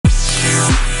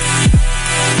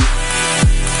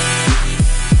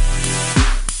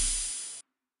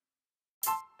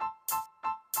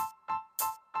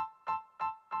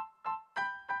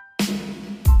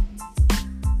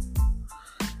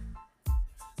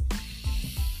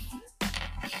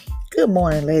Good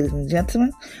morning, ladies and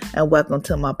gentlemen, and welcome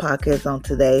to my podcast on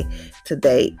today.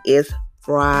 Today is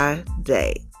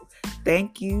Friday.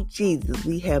 Thank you, Jesus.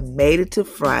 We have made it to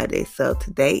Friday. So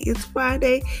today is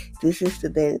Friday. This is the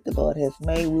day that the Lord has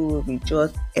made. We will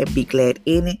rejoice and be glad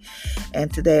in it.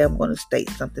 And today I'm going to state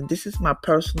something. This is my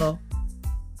personal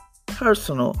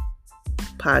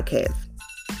podcast.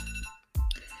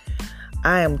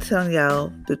 I am telling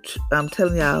y'all the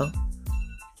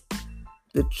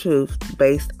truth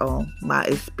based on my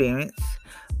experience,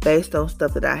 based on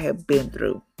stuff that I have been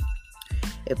through.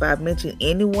 If I mention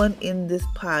anyone in this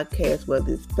podcast,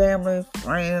 whether it's family,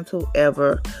 friends,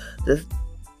 whoever, just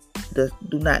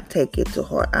do not take it to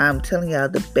heart. I'm telling y'all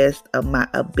the best of my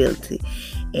ability.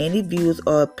 Any views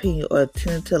or opinion or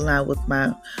tend to align with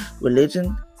my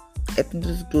religion,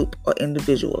 ethnic group, or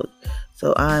individual.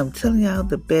 So I'm telling y'all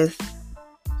the best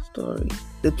story,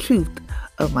 the truth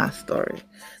of my story.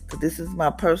 So this is my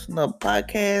personal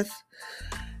podcast,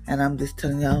 and I'm just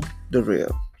telling y'all the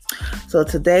real. So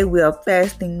today we are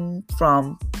fasting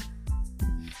from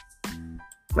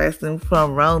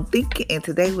wrong thinking, and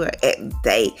today we're at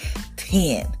day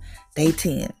 10.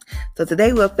 So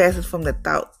today we're fasting from the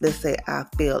thought that say I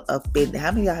feel offended.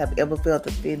 How many of y'all have ever felt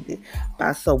offended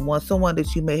by someone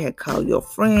that you may have called your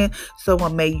friend,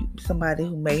 somebody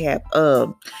who may have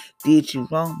did you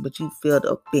wrong, but you felt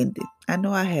offended? I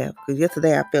know I have, because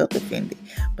yesterday I felt offended,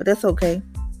 but that's okay.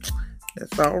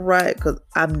 That's all right, because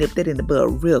I nipped it in the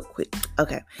bud real quick.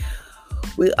 Okay,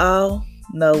 we all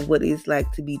know what it's like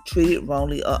to be treated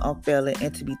wrongly or unfairly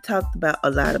and to be talked about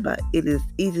a lot about. It is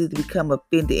easy to become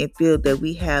offended and feel that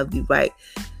we have the right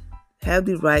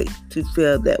to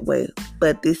feel that way.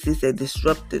 But this is a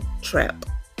destructive trap.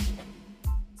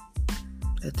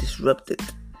 A destructive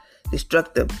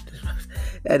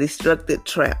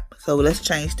trap. So let's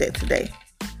change that today.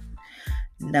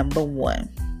 Number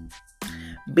 1,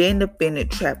 being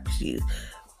offended traps you.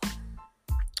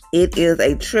 It is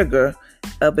a trigger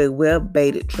of a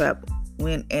well-baited trap.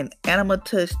 When an animal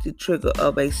touches the trigger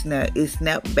of a snare, it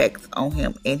snaps back on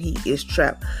him and he is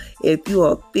trapped. If you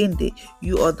are offended,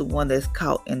 you are the one that's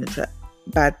caught in the trap.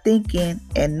 By thinking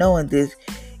and knowing this,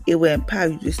 it will empower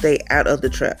you to stay out of the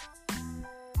trap.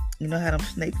 You know how them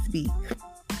snakes be,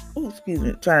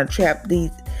 trying to trap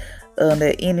their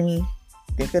enemy.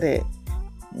 Think of that.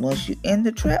 Once you're in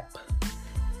the trap,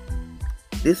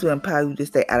 this will empower you to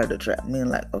stay out of the trap. Meaning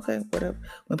like, okay, whatever.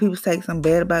 When people say something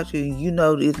bad about you, you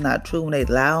know it's not true. When they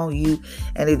lie on you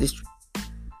and they just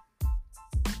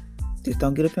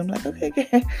don't get up and like,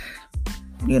 okay.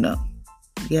 You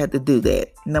have to do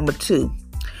that. Number 2,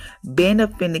 being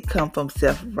offended comes from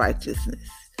self-righteousness.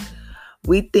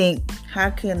 We think,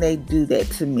 how can they do that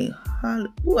to me? I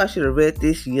should have read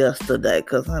this yesterday,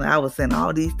 because I was saying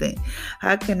all these things.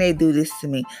 How can they do this to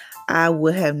me? I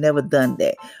would have never done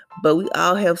that. But we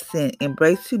all have sinned.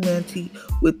 Embrace humanity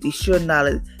with the sure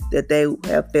knowledge that they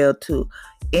have failed to.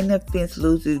 Any offense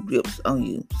loses grips on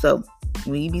you. So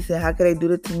when you be saying, how can they do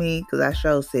this to me? Because I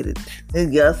sure said it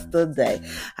yesterday.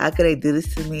 How can they do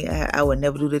this to me? I would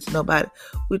never do this to nobody,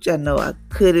 which I know I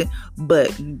couldn't.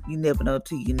 But you never know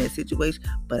till you're in that situation.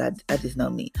 But I just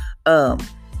know me.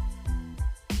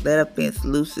 That offense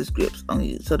loses grips on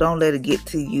you. So don't let it get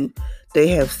to you. They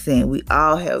have sinned. We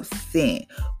all have sinned.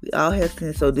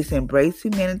 So just embrace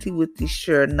humanity with the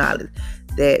sure knowledge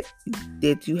that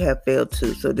you have failed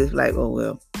to. So just like, oh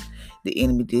well, the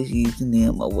enemy just using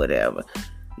them or whatever.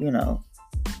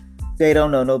 They don't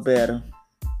know no better.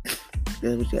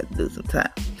 That's what you have to do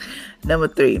sometimes. Number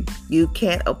 3, you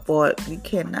cannot afford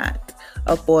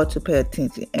to pay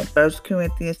attention. In 1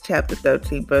 Corinthians chapter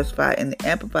 13, verse 5, in the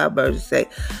Amplified version say,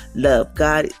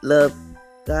 God loves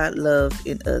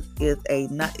in us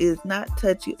is not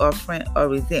touchy or friend or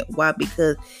resent. Why?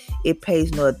 Because it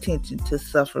pays no attention to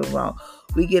suffering wrong.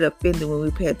 We get offended when we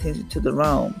pay attention to the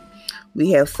wrong we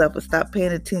have suffered. Stop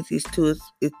paying attention.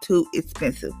 It's too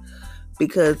expensive,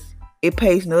 because it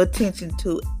pays no attention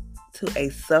to a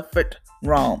suffered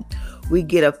wrong. We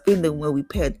get offended when we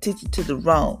pay attention to the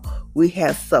wrong we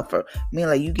have suffered. Meaning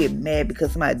like you get mad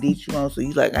because somebody did you wrong, so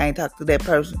you like, I ain't talking to that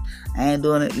person, I ain't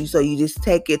doing it. So you just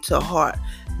take it to heart.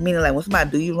 Meaning like when somebody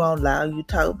do you wrong, lie, you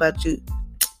talk about you,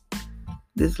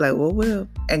 just like, well,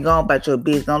 and go on about your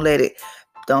business.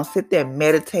 Don't sit there and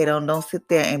meditate on. Don't sit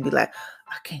there and be like,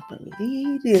 I can't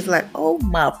believe this. Like, oh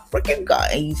my freaking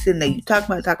God. And you sitting there, you talk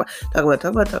about,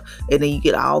 and then you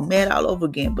get all mad all over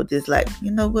again. But it's like,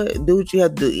 you know what? Do what you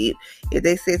have to do. If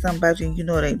they say something about you and you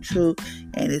know it ain't true,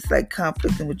 and it's like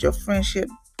conflicting with your friendship,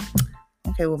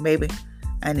 okay, well, maybe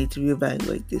I need to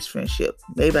reevaluate this friendship.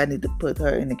 Maybe I need to put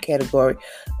her in the category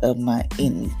of my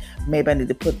enemies. Maybe I need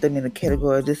to put them in the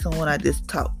category of just someone I just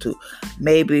talked to.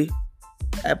 Maybe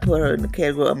I put her in the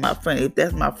category of my friend. If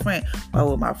that's my friend, why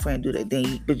would my friend do that?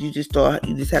 But you just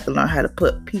have to learn how to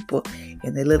put people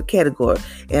in their little category.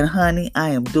 And honey, I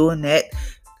am doing that.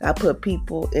 I put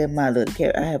people in my little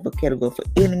category. I have a category for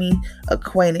enemy,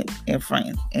 acquainted, and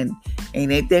friends. And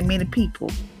ain't that many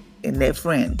people in that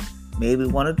friend. Maybe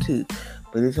one or two.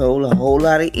 But it's a whole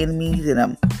lot of enemies and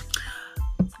a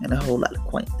whole lot of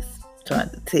acquaintances trying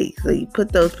to take. So you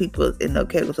put those people in the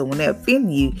category. So when they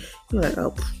offend you, you're like,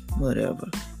 oh, whatever.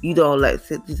 You don't like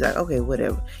sit. You're like, okay,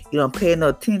 whatever. You don't pay no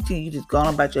attention. You just go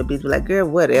on about your business. Like, girl,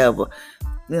 whatever.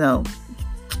 You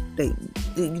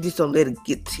just don't let it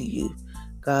get to you.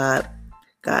 God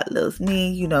loves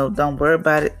me. Don't worry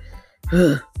about it.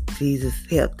 Jesus,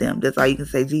 help them. That's all you can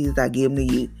say. Jesus, I give them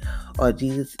to you. Or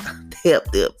Jesus, help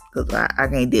them. Because I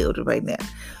can't deal with it right now.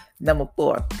 Number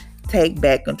 4, take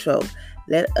back control.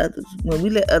 When we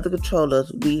let others control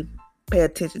us, we pay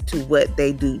attention to what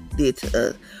they did to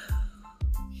us.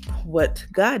 What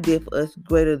God did for us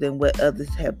greater than what others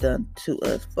have done to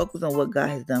us. Focus on what God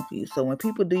has done for you. So when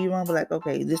people do you wrong, be like,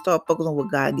 okay, just start focusing on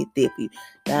what God did for you.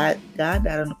 God died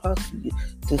on the cross for you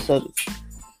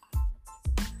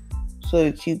so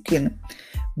that you can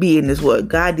be in this world.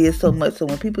 God did so much. So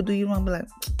when people do you wrong, be like,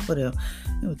 whatever.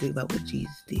 Let me think about what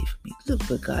Jesus did for me. Look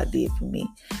what God did for me.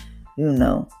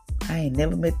 I ain't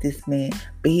never met this man,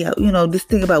 but just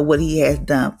think about what he has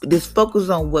done. Just focus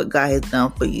on what God has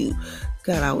done for you.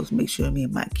 God always make sure me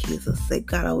and my kids are safe.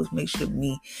 God always make sure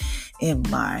me and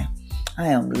I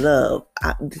am loved.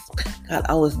 God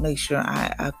always make sure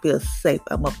I feel safe.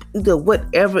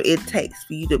 Whatever it takes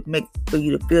for you to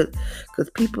feel,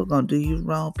 because people are gonna do you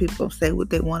wrong. People gonna say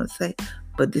what they want to say,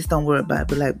 but just don't worry about it.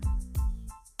 But like,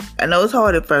 I know it's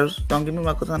hard at first. Don't get me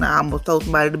wrong, because I almost told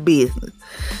somebody the business.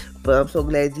 But I'm so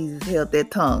glad Jesus held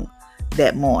that tongue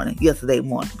yesterday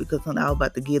morning, because I was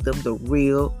about to give them the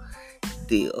real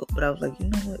deal. But I was like, you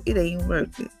know what? It ain't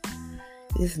worth it.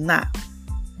 It's not.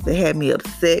 They had me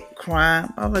upset,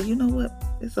 crying. I was like, you know what?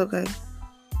 It's okay.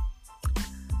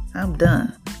 I'm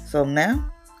done. So now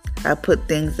I put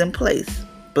things in place.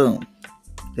 Boom.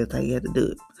 That's how you have to do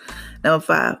it. Number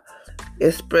 5,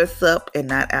 express up and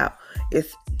not out.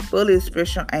 It's fully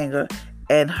express your anger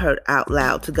and hurt out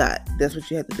loud to God. That's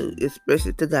what you have to do. Express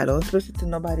it to God. Don't express it to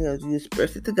nobody else. You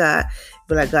express it to God.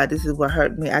 Be like, God, this is what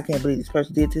hurt me. I can't believe this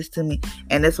person did this to me.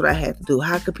 And that's what I had to do.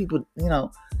 How could people, duh.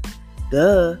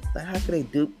 Like, how could they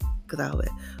do? Because I was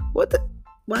like,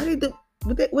 why they do?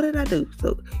 What did I do?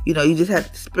 So, you just have to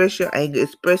express your anger.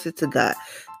 Express it to God.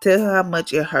 Tell her how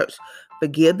much it hurts.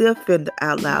 Forgive the offender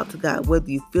out loud to God, whether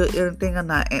you feel anything or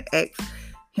not, and ask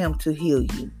him to heal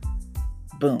you.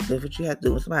 Boom. That's what you have to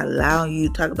do. When somebody allowing you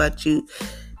to talk about you,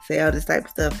 say all this type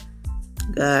of stuff.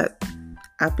 God,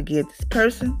 I forgive this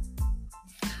person.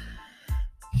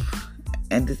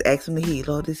 And just ask him to heal.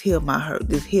 Lord, just heal my hurt.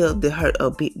 Just heal the hurt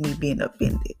of me being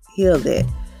offended. Heal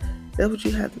that. That's what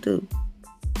you have to do.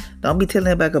 Don't be telling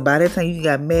everybody, by that time you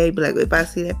got mad, be like, if I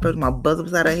see that person, my buzz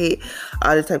upside her head,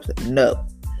 all this type of stuff. No.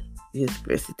 You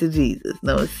express it to Jesus.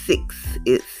 Number 6,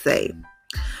 it's safe.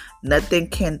 Nothing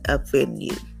can offend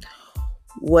you.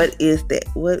 What is that?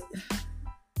 What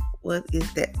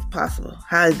is that possible?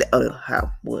 How is that?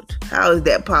 How is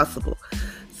that possible?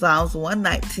 Psalms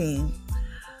 119,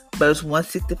 verse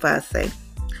 165 say,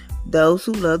 those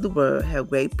who love the word have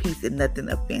great peace and nothing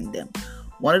offend them.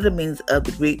 One of the meanings of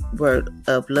the Greek word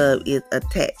of love is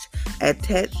attach.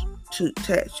 Attach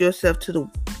yourself to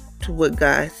what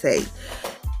God says,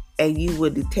 and you will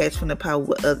detach from the power of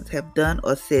what others have done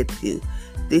or said to you.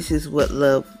 This is what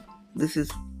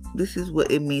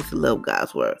it means to love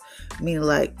God's word. Meaning,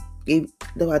 like,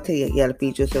 though I tell you, you gotta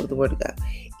feed yourself with the word of God.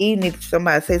 Even if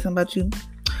somebody say something about you,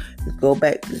 just go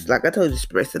back. Just like I told you,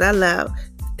 express it out loud.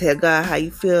 Tell God how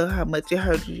you feel, how much it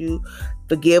hurt you.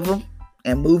 Forgive them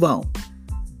and move on.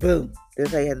 Boom.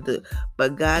 That's how you have to do it.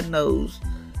 But God knows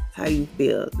how you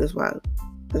feel. That's why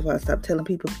I stopped telling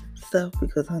people stuff,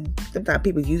 because sometimes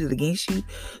people use it against you.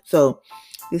 So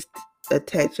just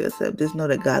attach yourself. Just know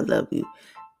that God loves you.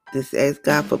 Just ask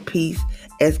God for peace.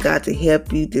 Ask God to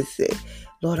help you. Just say,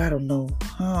 Lord, I don't know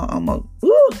how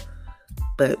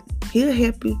but He'll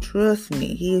help you. Trust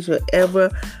me. He is your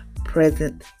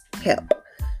ever-present help.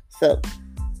 So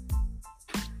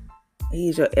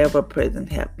He's your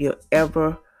ever-present help. Your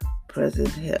ever-present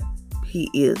help.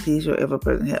 He's your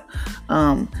ever-present help.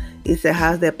 It said,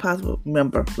 how is that possible?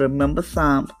 Remember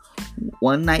Psalms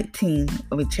 119,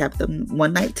 chapter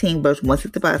 119, verse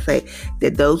 165 say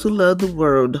that those who love the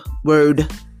word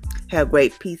have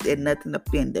great peace and nothing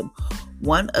offend them.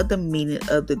 One of the meaning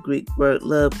of the Greek word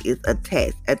love is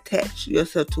attach. Attach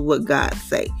yourself to what God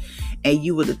say, and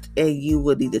you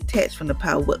will be detached from the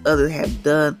power of what others have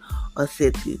done or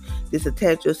said to you. Just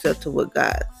attach yourself to what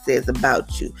God says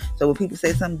about you. So when people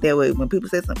say something that way, when people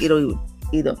say something,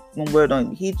 one word don't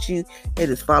even hit you, they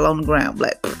just fall on the ground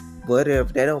like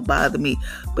whatever. That don't bother me.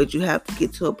 But you have to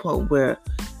get to a point where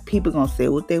people gonna say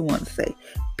what they want to say.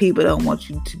 People don't want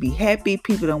you to be happy.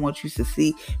 People don't want you to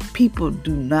succeed. People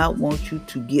do not want you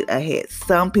to get ahead.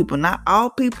 Some people, not all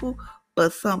people,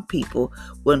 but some people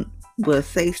will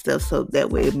say stuff so that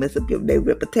way it mess up their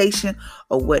reputation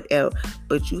or whatever.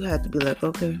 But you have to be like,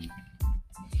 okay,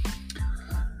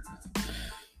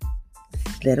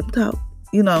 let them talk.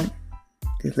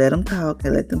 Just let them talk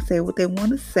and let them say what they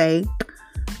want to say.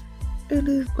 And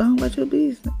just go on about your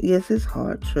business. Yes, it's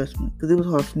hard, trust me. Because it was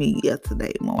hard for me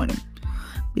yesterday morning.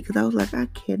 Because I was like, I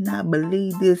cannot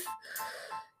believe this.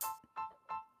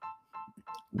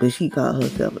 But she called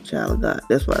herself a child of God.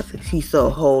 That's why I said she's so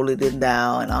holy and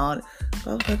thou and all that.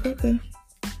 So I was like, okay.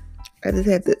 I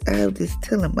was just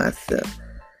telling myself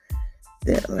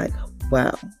that, like,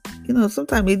 wow.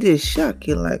 Sometimes it just shock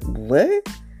you, like, what?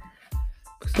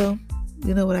 So,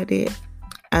 you know what I did?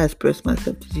 I expressed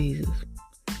myself to Jesus.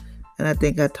 And I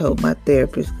think I told my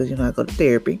therapist, because, I go to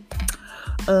therapy,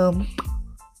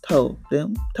 told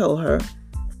her,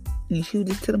 and she would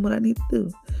just tell them what I need to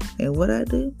do. And what I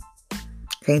do,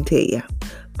 can't tell you.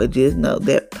 But just know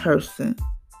that person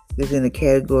is in the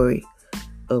category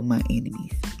of my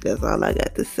enemies. That's all I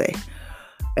got to say.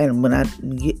 And when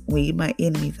you're my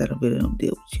enemies, I don't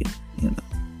deal with you,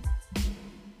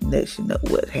 Let you know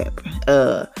what happened.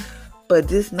 But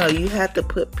just know you have to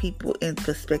put people in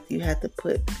perspective. You have to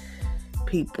put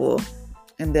people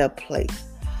in their place.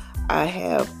 I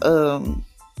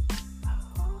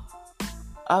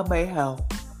may have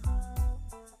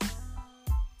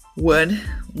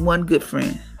one good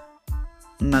friend.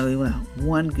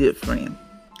 One good friend.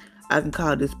 I can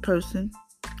call this person.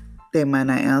 They might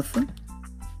not answer.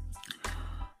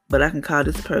 But I can call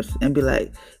this person and be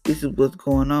like, this is what's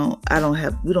going on.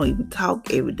 We don't even talk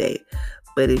every day.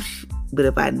 But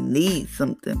if I need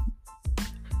something,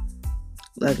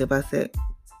 like if I said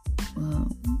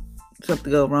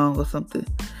something go wrong or something,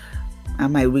 I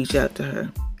might reach out to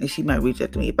her and she might reach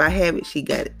out to me. If I have it, she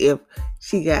got it. If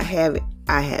she have it,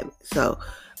 I have it. So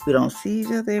we don't see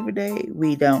each other every day.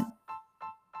 We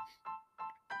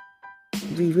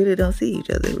really don't see each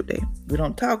other every day. We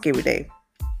don't talk every day.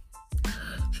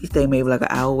 She stayed maybe like an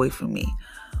hour away from me.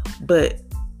 But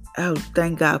I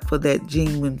thank God for that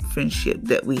genuine friendship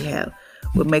that we have.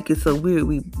 What make it so weird,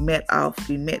 we met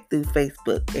through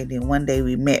Facebook, and then one day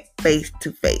we met face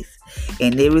to face.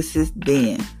 And ever since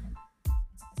then,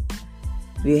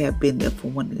 we have been there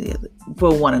for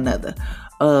one another.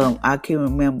 I can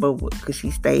remember because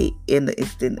she stayed in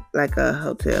like a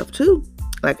hotel too,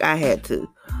 like I had to.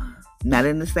 Not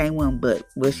in the same one, but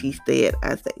where she stayed.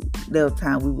 There was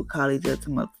time we would call each other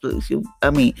to my Felicia.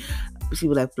 She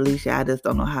was like, Felicia, I just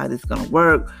don't know how this is gonna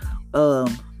work. I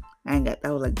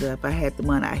was like, girl, if I had the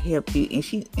money, I'd help you. And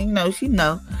she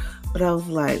know. But I was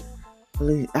like,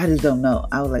 I just don't know.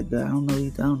 I was like, girl, I don't know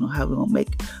either. I don't know how we're gonna make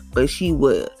it. But she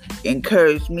would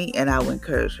encourage me and I would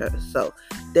encourage her. So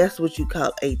that's what you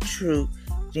call a true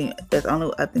genuine.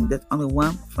 I think that's only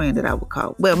one friend that I would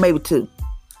call. Well, maybe two.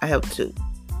 I have two.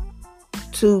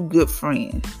 Two good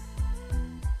friends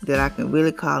that I can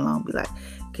really call on, be like,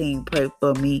 can you pray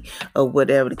for me or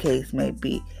whatever the case may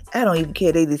be. I don't even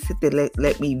care. They just sit there,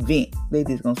 let me vent. They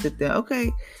just gonna sit there,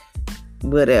 okay,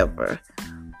 whatever.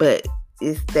 But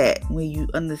it's that when you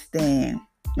understand,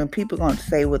 when people gonna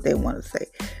say what they want to say,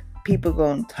 people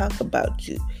gonna talk about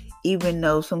you, even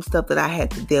though some stuff that I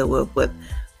had to deal with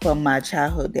from my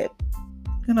childhood that,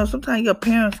 sometimes your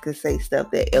parents can say stuff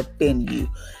that offend you.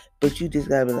 But you just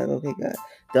gotta be like, okay,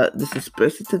 God, this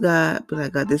express it to God. Be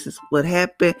like, God, this is what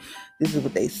happened. This is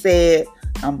what they said.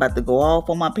 I'm about to go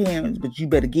off on my parents, but you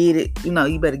better get it.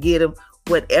 You better get them.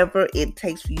 Whatever it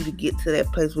takes for you to get to that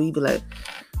place where you be like,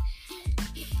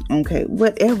 okay,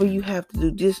 whatever you have to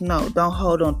do, just know, don't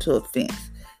hold on to offense.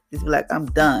 Just be like, I'm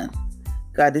done.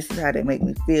 God, this is how they make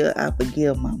me feel. I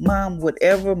forgive my mom,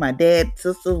 whatever, my dad,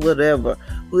 sister, whatever.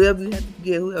 Whoever you have to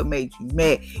forgive, whoever made you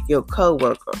mad, your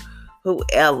coworker.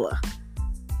 Whoever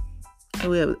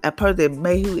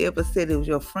said it was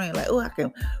your friend, like, oh, I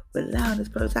can rely on this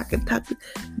person, I can talk to,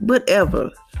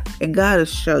 whatever, and God will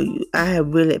show you. I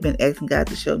have really been asking God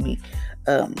to show me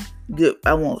good.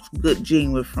 I want good,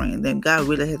 genuine friends, and God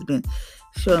really has been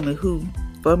showing me who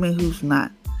for me, who's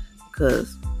not, and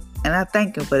I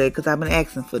thank Him for that because I've been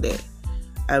asking for that.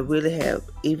 I really have,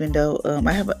 even though I'm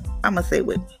gonna say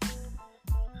with me.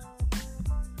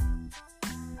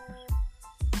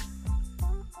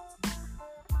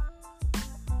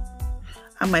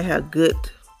 I might have good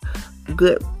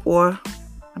 4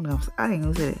 I ain't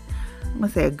gonna say that. I'm gonna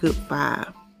say a good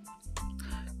 5.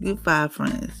 Good 5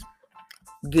 friends.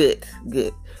 Good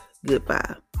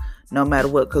 5. No matter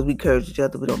what, because we encourage each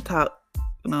other. We don't talk,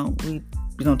 we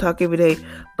don't talk every day,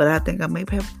 but I think I may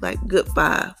have like good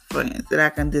 5 friends that I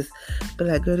can just be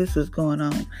like, girl, this was going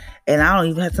on. And I don't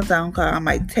even have, sometimes I don't call, I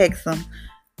might text them,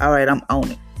 all right, I'm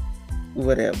on it,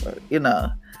 whatever,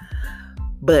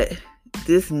 But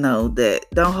just know that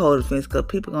don't hold offense, because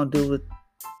people gonna do what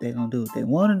they're gonna do. What they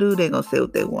want to do, they're gonna say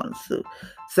what they want to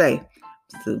say.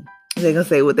 They're gonna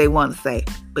say what they want to say,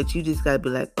 but you just gotta be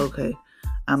like, okay,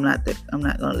 I'm not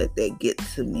gonna let that get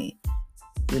to me.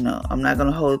 I'm not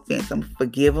gonna hold offense. I'm gonna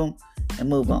forgive them and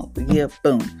move on. Forgive,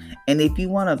 boom. And if you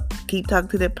want to keep talking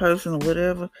to that person or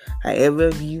whatever, however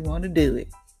you want to do it,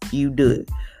 you do it.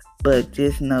 But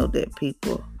just know that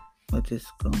people are just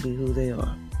gonna be who they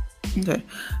are. Okay.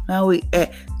 Now we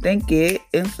think it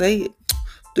and say it.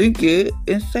 Think it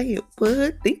and say it.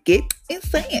 What? Think it and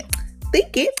say it.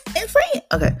 Think it and say it.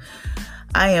 Okay.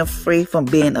 I am free from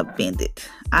being offended.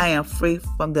 I am free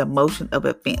from the emotion of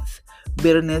offense,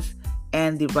 bitterness,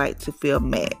 and the right to feel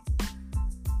mad.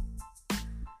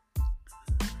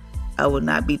 I will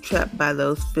not be trapped by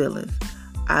those feelings.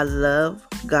 I love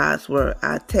God's word.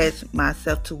 I attach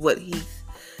myself to what He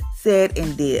said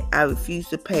and did. I refuse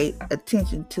to pay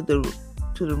attention to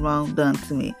the wrong done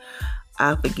to me.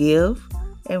 I forgive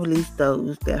and release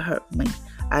those that hurt me.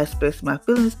 I express my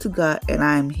feelings to God, and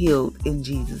I am healed in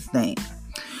Jesus' name.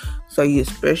 So you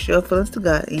express your feelings to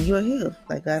God, and you're healed.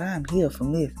 Like, God, I'm healed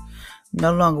from this.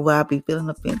 No longer will I be feeling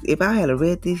offense. If I had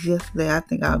read this yesterday, I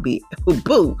think I'll be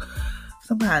boo.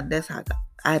 Sometimes that's how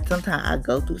sometimes I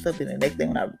go through something, and the next thing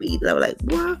when I read it, I'm like,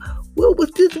 wow, what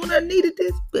was this when I needed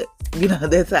this? But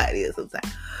that's how it is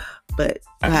sometimes. But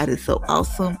God is so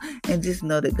awesome. And just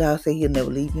know that God said He'll never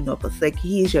leave you nor forsake you.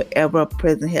 He is your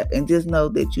ever-present help. And just know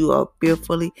that you are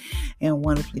fearfully and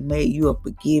wonderfully made. You are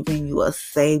forgiven. You are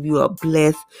saved. You are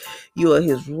blessed. You are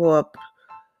His royal.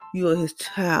 You are His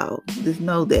child. Just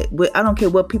know that. I don't care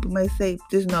what people may say.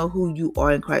 Just know who you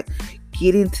are in Christ.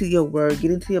 Get into your word.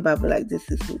 Get into your Bible. Like, this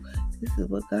is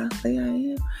what God say I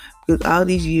am. Because all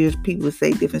these years, people would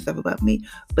say different stuff about me.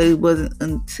 But it wasn't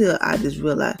until I just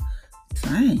realized,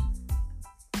 dang,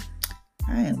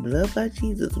 I am loved by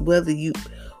Jesus. Whether you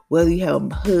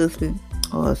have a husband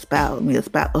or a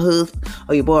husband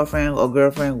or your boyfriend or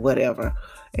girlfriend, whatever.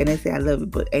 And they say I love you,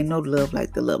 but ain't no love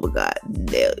like the love of God.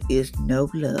 There is no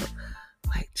love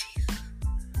like Jesus.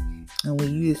 And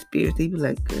when you experience it, you be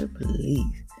like, girl,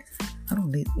 please. I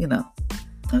don't need,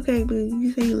 okay, but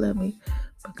you say you love me,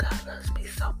 but God loves me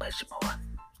so much more.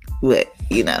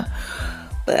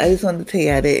 But I just wanted to tell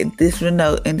y'all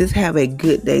that, and just have a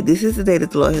good day. This is the day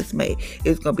that the Lord has made.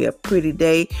 It's going to be a pretty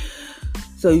day.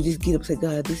 So you just get up and say,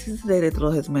 God, this is the day that the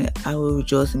Lord has made. I will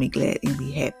rejoice and be glad and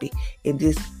be happy. And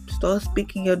just start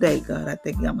speaking your day. God, I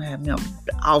think I'm going to have me an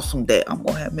awesome day. I'm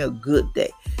going to have me a good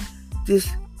day. Just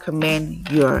command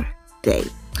your day.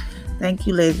 Thank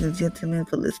you, ladies and gentlemen,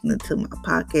 for listening to my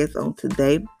podcast on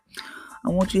today. I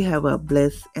want you to have a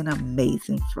blessed and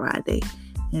amazing Friday.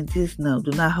 And just know,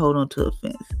 do not hold on to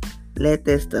offense. Let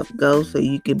that stuff go so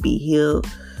you can be healed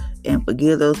and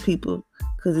forgive those people.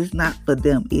 Because it's not for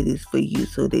them, it is for you,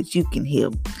 so that you can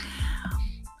heal.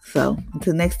 So,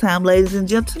 until next time, ladies and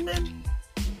gentlemen,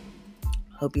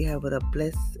 hope you have a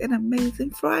blessed and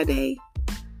amazing Friday.